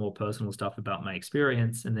in some more personal stuff about my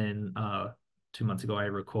experience. And then 2 months ago, I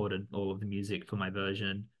recorded all of the music for my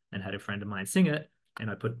version and had a friend of mine sing it. And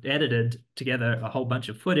I edited together a whole bunch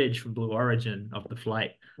of footage from Blue Origin of the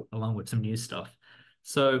flight, along with some new stuff.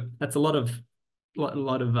 So that's a lot of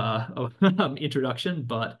introduction,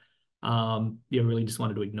 but really just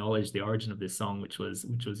wanted to acknowledge the origin of this song, which was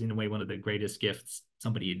in a way one of the greatest gifts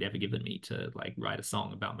somebody had ever given me, to like write a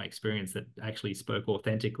song about my experience that actually spoke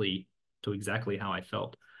authentically to exactly how I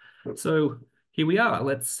felt. So here we are.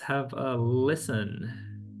 Let's have a listen.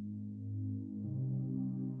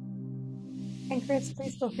 And Chris,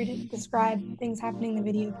 please feel free to describe things happening in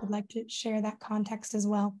the video if you'd like to share that context as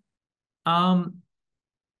well.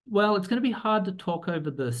 Well, it's going to be hard to talk over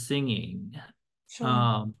the singing.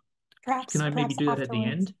 Sure. Perhaps can I maybe do that afterwards. At the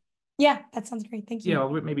end? Yeah, that sounds great. Thank you. Yeah, I'll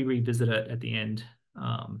maybe revisit it at the end.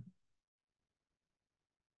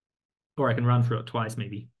 Or I can run through it twice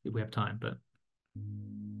maybe if we have time, but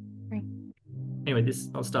right. Anyway,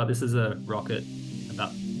 I'll start. This is a rocket,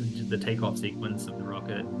 about the takeoff sequence of the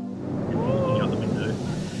rocket. Looking out the window.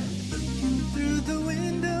 Through the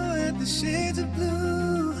window at the shades of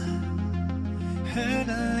blue,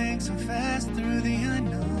 hurtling so fast through the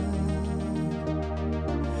unknown.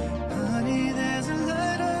 Honey, there's a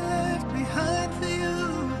light I left behind for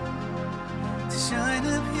you to shine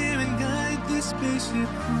up here and guide this spaceship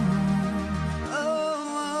home.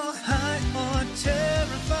 Oh, high or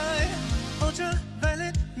terrified,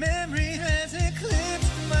 ultraviolet memory has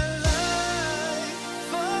eclipsed my life.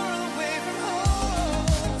 Far away from home,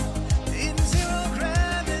 in zero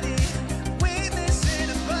gravity, weightless in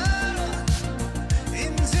a bottle.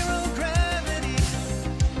 In zero gravity,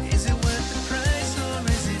 is it worth the price or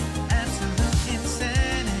is it absolute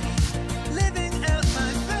insanity? Living out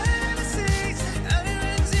my fantasies out here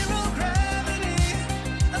in zero gravity,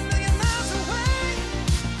 a million miles away,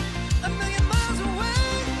 a million miles away,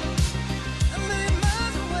 a million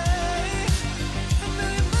miles away, a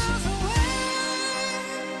million miles away.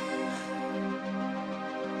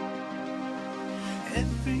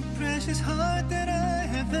 Every precious heart that I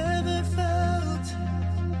have ever felt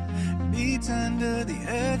beats under the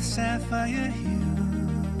earth's sapphire hue.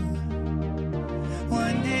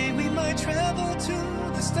 One day we might travel to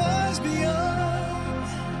the stars beyond,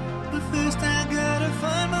 but first I gotta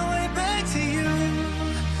find my way back to you.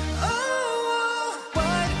 Oh,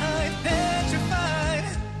 wide-eyed petrified,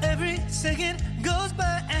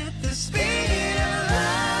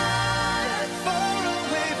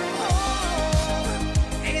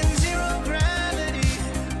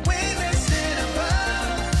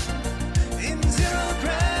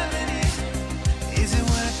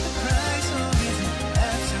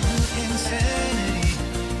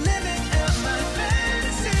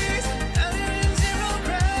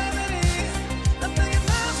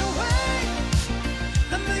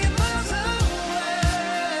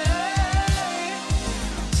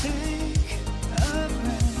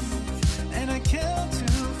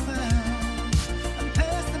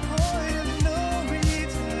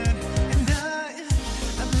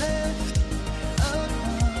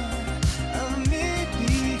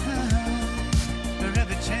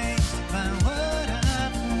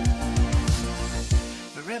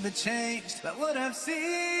 changed by what I've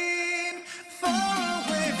seen. Far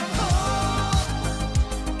away from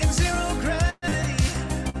home, in zero gravity,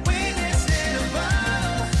 witnessing a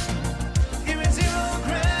battle here in zero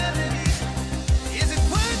gravity. Is it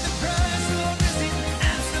worth the price of risking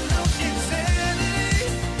absolute insanity?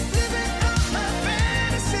 Living out my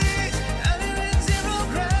fantasies out here in zero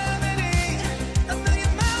gravity, a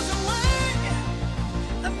million miles away,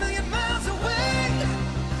 a million miles away,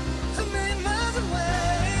 a million miles away,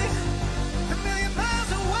 a million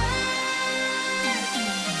miles away.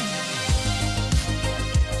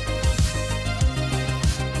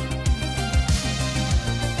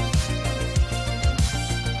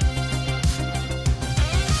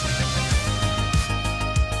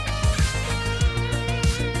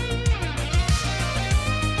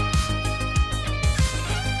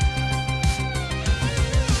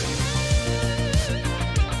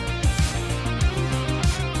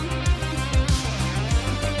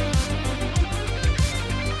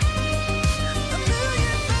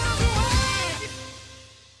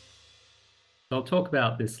 I'll talk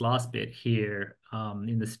about this last bit here.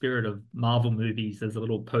 In the spirit of Marvel movies, there's a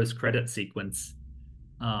little post-credit sequence.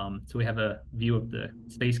 So we have a view of the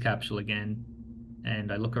space capsule again,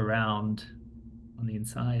 and I look around on the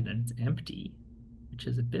inside and it's empty, which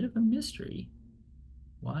is a bit of a mystery.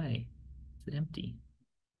 Why is it empty?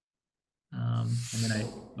 And then I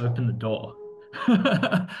open the door. So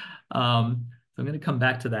I'm going to come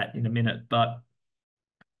back to that in a minute, but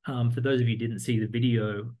for those of you who didn't see the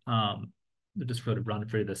video, I'll just sort of run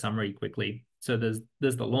through the summary quickly. So there's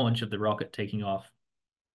the launch of the rocket taking off,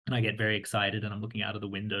 and I get very excited and I'm looking out of the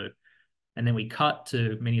window. And then we cut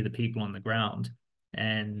to many of the people on the ground.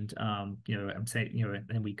 And, I'm saying,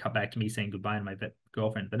 then we cut back to me saying goodbye to my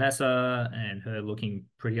girlfriend, Vanessa, and her looking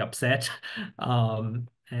pretty upset. And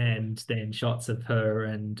then shots of her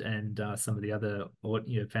and some of the other,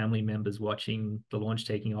 family members watching the launch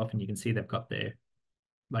taking off. And you can see they've got they're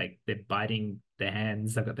biting their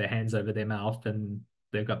hands. They've got their hands over their mouth and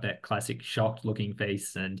they've got that classic shocked looking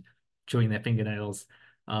face and chewing their fingernails.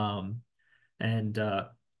 When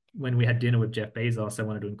we had dinner with Jeff Bezos, I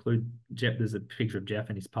wanted to include Jeff. There's a picture of Jeff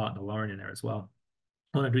and his partner Lauren in there as well.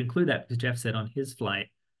 I wanted to include that because Jeff said on his flight,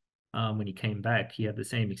 when he came back, he had the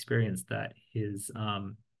same experience that his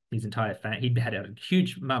entire family, he'd had a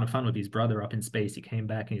huge amount of fun with his brother up in space. He came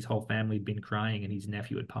back and his whole family had been crying and his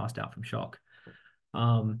nephew had passed out from shock.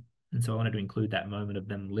 And so I wanted to include that moment of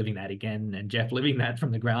them living that again and Jeff living that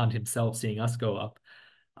from the ground himself, seeing us go up.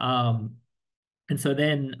 And so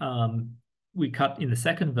then we cut in the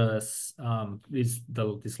second verse,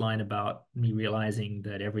 this line about me realizing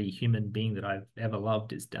that every human being that I've ever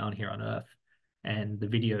loved is down here on Earth. And the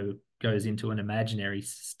video goes into an imaginary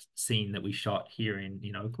scene that we shot here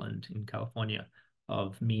in Oakland, in California,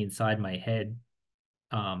 of me inside my head,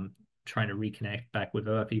 trying to reconnect back with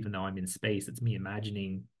Earth, even though I'm in space. It's me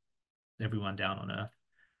imagining everyone down on Earth.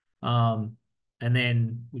 And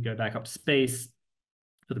then we go back up to space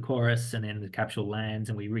for the chorus, and then the capsule lands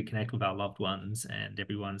and we reconnect with our loved ones and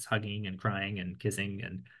everyone's hugging and crying and kissing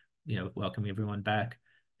and welcoming everyone back.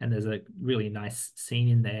 And there's a really nice scene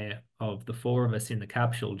in there of the four of us in the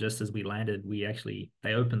capsule. Just as we landed,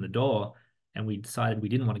 they opened the door and we decided we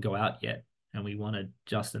didn't want to go out yet, and we wanted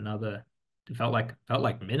just another, it felt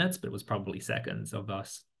like minutes, but it was probably seconds of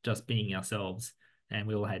us just being ourselves. And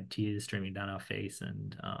we all had tears streaming down our face.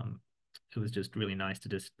 And it was just really nice to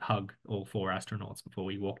just hug all four astronauts before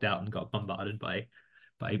we walked out and got bombarded by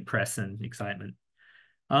press and excitement.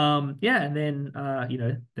 And then,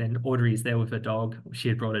 then Audrey's there with her dog. She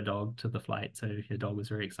had brought a dog to the flight, so her dog was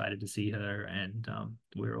very excited to see her. And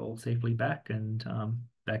we're all safely back and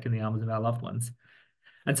back in the arms of our loved ones.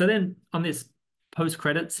 And so then on this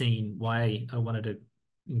post-credit scene, why I wanted to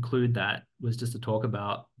include that was just to talk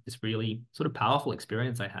about this really sort of powerful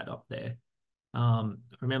experience I had up there. I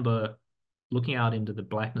remember looking out into the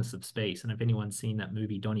blackness of space, and if anyone's seen that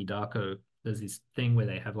movie Donnie Darko, there's this thing where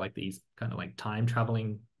they have like these kind of like time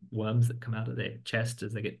traveling worms that come out of their chest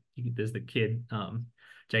as there's the kid,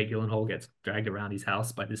 Jake Gyllenhaal, gets dragged around his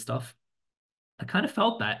house by this stuff. I kind of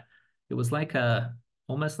felt that. It was like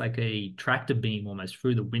almost like a tractor beam almost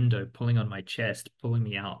through the window, pulling on my chest, pulling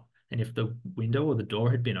me out. And if the window or the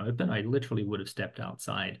door had been open, I literally would have stepped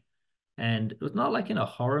outside. And it was not like in a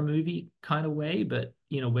horror movie kind of way, but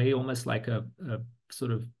in a way almost like a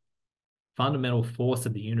sort of fundamental force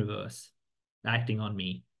of the universe acting on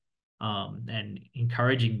me, and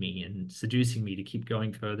encouraging me and seducing me to keep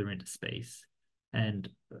going further into space. And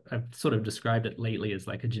I've sort of described it lately as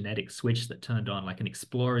like a genetic switch that turned on, like an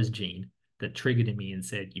explorer's gene that triggered in me and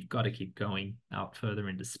said, you've got to keep going out further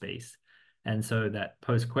into space. And so that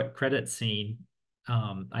post-credit scene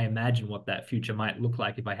I imagine what that future might look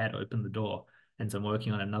like if I had opened the door. And so I'm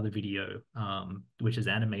working on another video, which is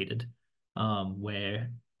animated,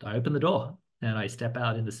 where I open the door and I step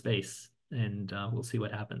out into space, and we'll see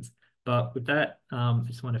what happens. But with that, I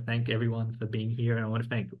just want to thank everyone for being here, and I want to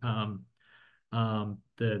thank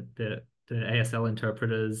the ASL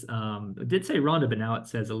interpreters. It did say Rhonda, but now it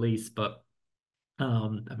says Elise. But are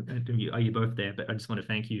you both there? But I just want to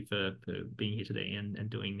thank you for being here today and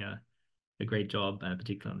doing a great job,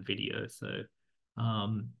 particularly on the video. So,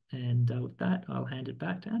 with that, I'll hand it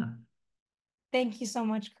back to Anna. Thank you so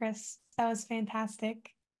much, Chris. That was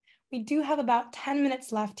fantastic. We do have about 10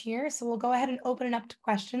 minutes left here, so we'll go ahead and open it up to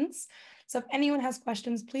questions. So if anyone has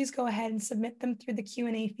questions, please go ahead and submit them through the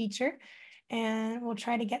Q&A feature, and we'll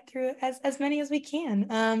try to get through as many as we can.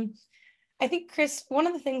 I think, Chris, one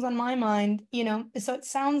of the things on my mind, so it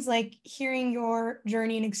sounds like hearing your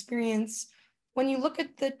journey and experience, when you look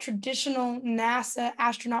at the traditional NASA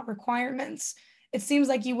astronaut requirements, it seems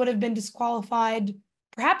like you would have been disqualified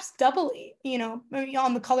perhaps doubly, maybe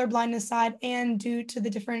on the color blindness side and due to the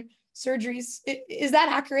different surgeries. Is that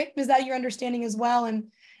accurate? Is that your understanding as well? And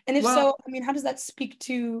if so, I mean, how does that speak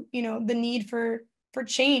to, the need for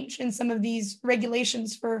change in some of these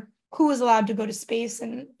regulations for who is allowed to go to space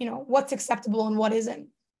and, what's acceptable and what isn't?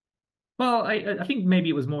 Well, I think maybe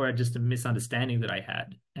it was more just a misunderstanding that I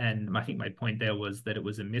had. And I think my point there was that it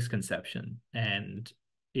was a misconception and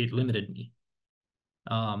it limited me.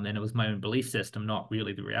 And it was my own belief system, not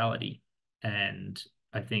really the reality. And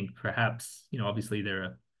I think perhaps, obviously there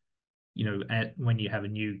are, when you have a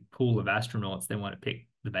new pool of astronauts, they want to pick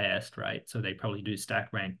the best, right? So they probably do stack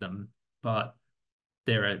rank them, but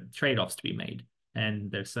there are trade-offs to be made.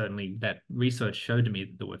 And there's certainly, that research showed to me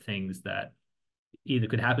that there were things that either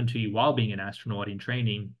could happen to you while being an astronaut in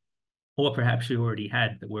training, or perhaps you already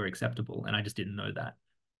had that were acceptable, and I just didn't know that.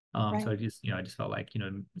 Right. So I just felt like,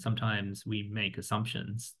 sometimes we make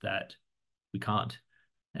assumptions that we can't,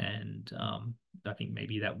 and I think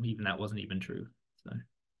maybe that wasn't even true. So,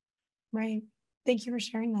 right. Thank you for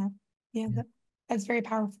sharing that. Yeah. That's very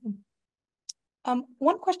powerful.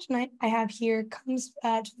 One question I have here comes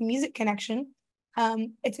to the music connection.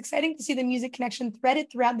 It's exciting to see the music connection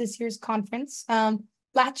threaded throughout this year's conference.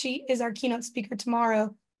 Lachi is our keynote speaker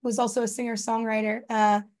tomorrow, who's also a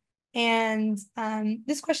singer-songwriter. And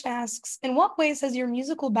this question asks, in what ways has your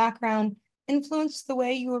musical background influenced the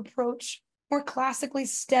way you approach more classically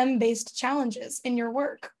STEM-based challenges in your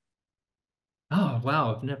work? Oh,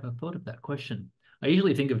 wow. I've never thought of that question. I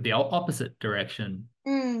usually think of the opposite direction,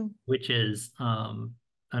 which is I'm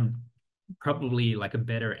probably like a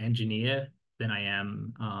better engineer than I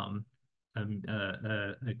am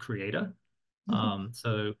a creator.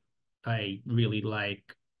 So I really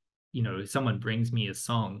like, if someone brings me a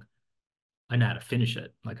song, I know how to finish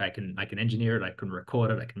it. Like I can engineer it, I can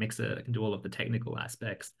record it, I can mix it, I can do all of the technical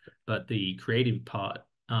aspects. But the creative part,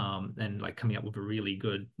 and like coming up with a really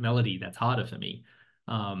good melody, that's harder for me.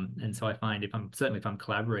 And so I find if I'm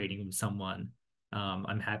collaborating with someone,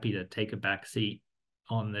 I'm happy to take a back seat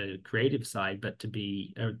on the creative side, but to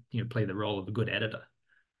be play the role of a good editor.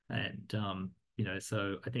 And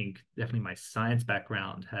so I think definitely my science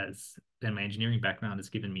background and my engineering background has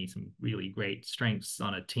given me some really great strengths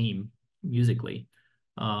on a team musically.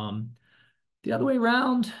 The other way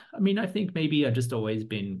around, I mean, I think maybe I've just always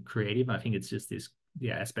been creative. I think it's just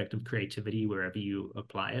the aspect of creativity wherever you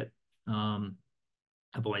apply it.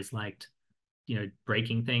 I've always liked,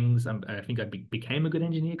 breaking things. I think I became a good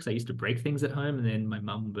engineer because I used to break things at home, and then my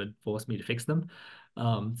mum would force me to fix them.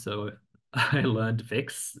 So I learned to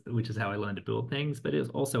fix, which is how I learned to build things. But it was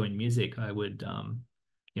also in music. I would,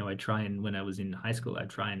 I'd try and when I was in high school, I'd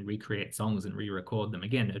try and recreate songs and re-record them.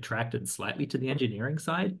 Again, attracted slightly to the engineering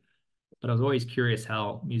side, but I was always curious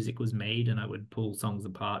how music was made, and I would pull songs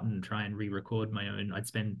apart and try and re-record my own. I'd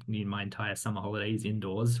spend my entire summer holidays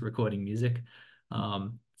indoors recording music.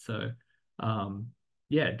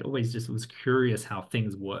 It always just was curious how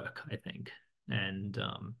things work, I think. And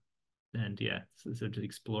so just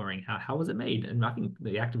exploring how was it made. And I think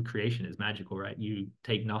the act of creation is magical, right? You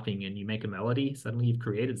take nothing and you make a melody, suddenly you've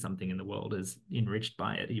created something, in the world is enriched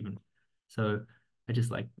by it even. So I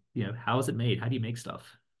just like, how is it made? How do you make stuff?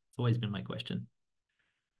 It's always been my question.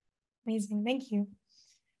 Amazing, thank you.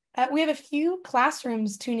 We have a few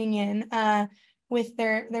classrooms tuning in with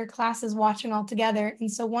their classes watching all together.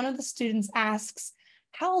 And so one of the students asks,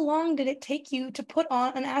 how long did it take you to put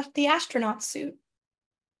on the astronaut suit?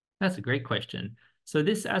 That's a great question. So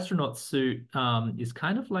this astronaut suit is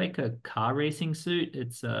kind of like a car racing suit.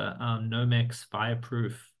 It's a Nomex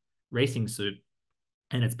fireproof racing suit.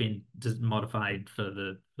 and it's been just modified for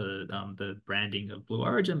the branding of Blue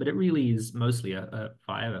Origin, but it really is mostly a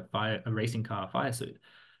racing car fire suit.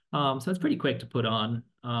 So it's pretty quick to put on.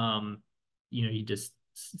 You just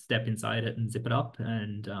step inside it and zip it up,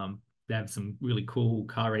 and they have some really cool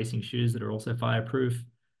car racing shoes that are also fireproof.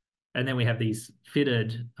 And then we have these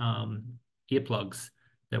fitted earplugs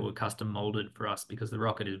that were custom molded for us because the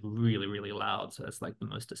rocket is really, really loud. So that's like the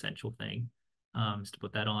most essential thing, is to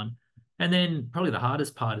put that on. And then probably the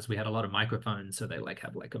hardest part is we had a lot of microphones. So they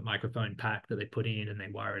have a microphone pack that they put in and they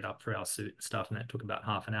wire it up for our suit and stuff. And that took about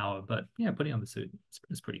half an hour. But yeah, putting on the suit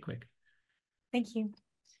is pretty quick. Thank you.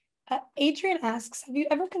 Adrian asks, have you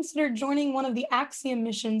ever considered joining one of the Axiom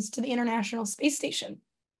missions to the International Space Station?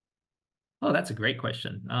 Oh, that's a great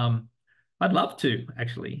question. I'd love to,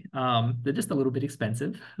 actually. They're just a little bit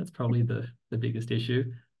expensive. That's probably the biggest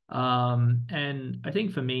issue. And I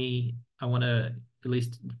think for me, I want to, at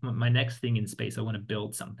least my next thing in space, I want to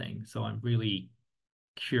build something. So I'm really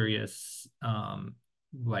curious,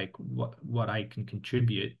 like what I can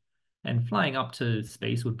contribute. And flying up to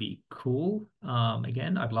space would be cool.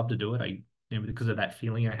 Again, I'd love to do it. Because of that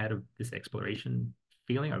feeling I had of this exploration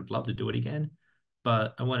feeling, I would love to do it again.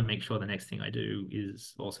 But I want to make sure the next thing I do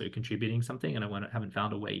is also contributing something, and haven't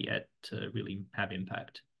found a way yet to really have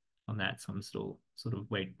impact on that. So I'm still sort of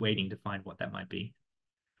waiting to find what that might be.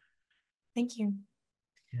 Thank you.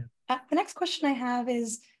 Yeah. The next question I have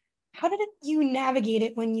is, how did you navigate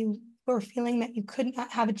it when you were feeling that you could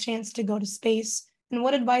not have a chance to go to space? And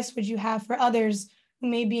what advice would you have for others who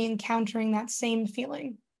may be encountering that same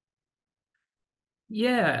feeling?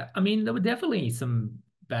 Yeah, I mean, there were definitely some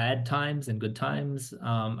bad times and good times.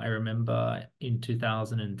 I remember in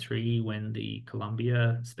 2003 when the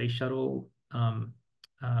Columbia space shuttle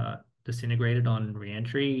disintegrated on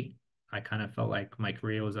reentry. I kind of felt like my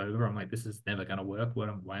career was over. I'm like, this is never going to work.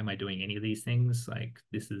 Why am I doing any of these things? Like,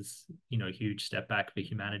 this is, a huge step back for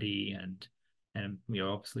humanity, and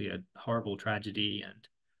obviously a horrible tragedy. And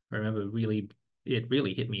I remember it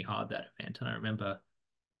really hit me hard, that event. And I remember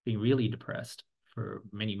being really depressed for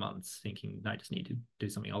many months, thinking I just need to do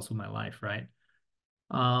something else with my life, right?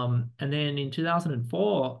 And then in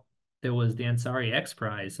 2004, there was the Ansari X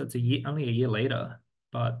Prize. So it's only a year later,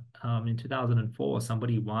 but in 2004,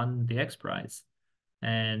 somebody won the X Prize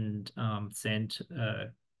and sent a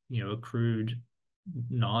crewed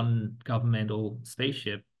non-governmental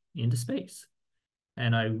spaceship into space.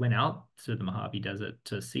 And I went out to the Mojave Desert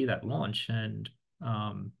to see that launch, and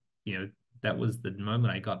that was the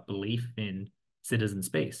moment I got belief in citizen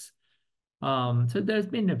space. So there's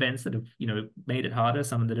been events that have, made it harder,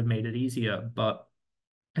 some that have made it easier, but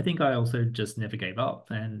I think I also just never gave up.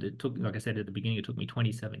 And it took, like I said at the beginning, it took me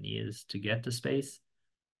 27 years to get to space.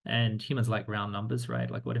 And humans like round numbers, right?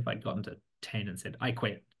 Like, what if I'd gotten to 10 and said, I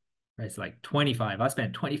quit? Right? It's like 25. I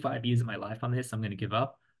spent 25 years of my life on this. I'm going to give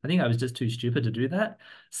up. I think I was just too stupid to do that.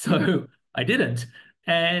 So I didn't.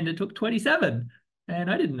 And it took 27. And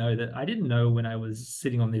I didn't know when I was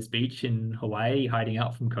sitting on this beach in Hawaii hiding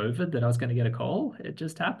out from COVID that I was going to get a call. It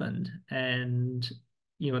just happened. And,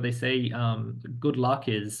 they say good luck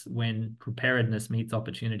is when preparedness meets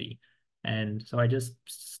opportunity. And so I just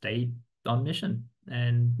stayed on mission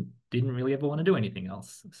and didn't really ever want to do anything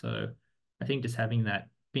else. So I think just having that,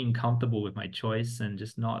 being comfortable with my choice and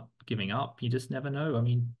just not giving up, you just never know. I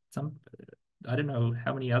mean, I don't know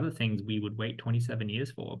how many other things we would wait 27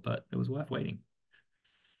 years for, but it was worth waiting.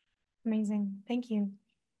 Amazing. Thank you.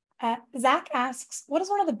 Zach asks, what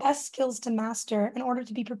is one of the best skills to master in order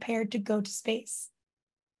to be prepared to go to space?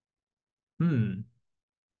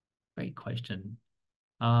 Great question.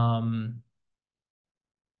 I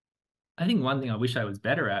think one thing I wish I was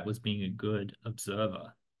better at was being a good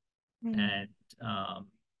observer. And,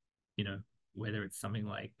 whether it's something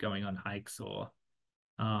like going on hikes or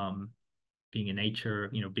being in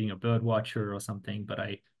nature, being a bird watcher or something, but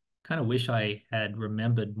I kind of wish I had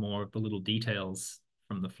remembered more of the little details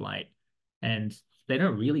from the flight. And they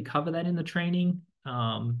don't really cover that in the training.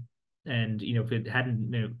 And, if it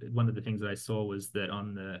hadn't, one of the things that I saw was that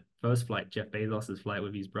on the first flight, Jeff Bezos's flight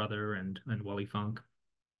with his brother and Wally Funk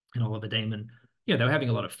and Oliver Damon, they were having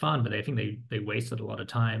a lot of fun, but I think they wasted a lot of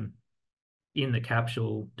time in the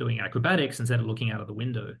capsule doing acrobatics instead of looking out of the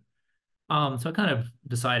window. So I kind of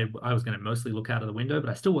decided I was going to mostly look out of the window, but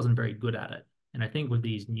I still wasn't very good at it. And I think with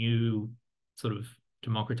these new sort of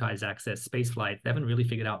democratized access space flights, they haven't really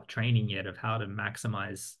figured out the training yet of how to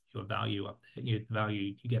maximize your value up,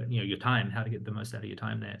 value you get, your time, how to get the most out of your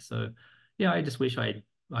time there. So yeah, I just wish I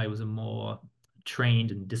was a more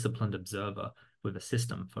trained and disciplined observer with a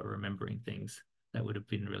system for remembering things. That would have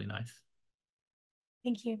been really nice.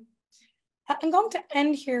 Thank you. I'm going to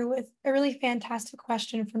end here with a really fantastic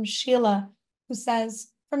question from Sheila, who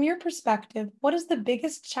says, from your perspective, what is the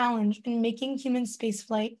biggest challenge in making human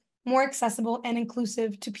spaceflight more accessible and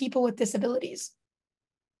inclusive to people with disabilities?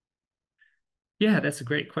 Yeah, that's a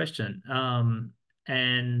great question.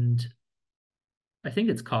 And I think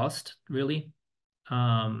it's cost, really.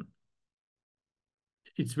 Um,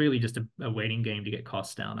 it's really just a waiting game to get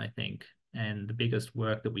costs down, I think. And the biggest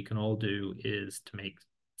work that we can all do is to make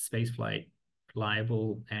spaceflight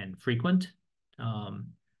reliable and frequent.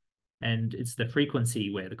 And it's the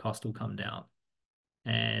frequency where the cost will come down.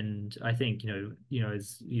 And I think, I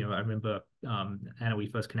remember, Anna, we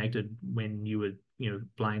first connected when you were,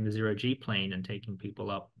 flying the zero-G plane and taking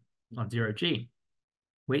people up on zero-G.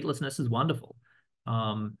 Weightlessness is wonderful.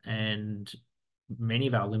 And many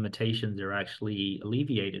of our limitations are actually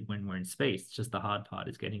alleviated when we're in space. It's just the hard part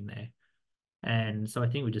is getting there. And so I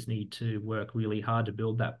think we just need to work really hard to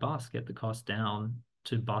build that bus, get the cost down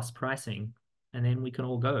to bus pricing, and then we can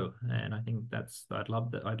all go. And I think I'd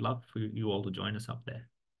love for you all to join us up there.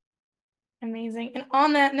 Amazing. And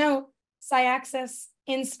on that note, SciAccess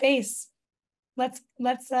in space. Let's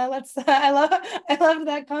I love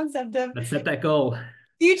that concept of Let's set that goal.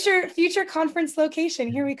 Future conference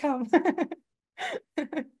location. Here we come.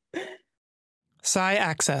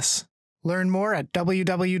 SciAccess. Learn more at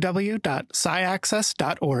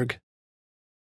www.sciaccess.org.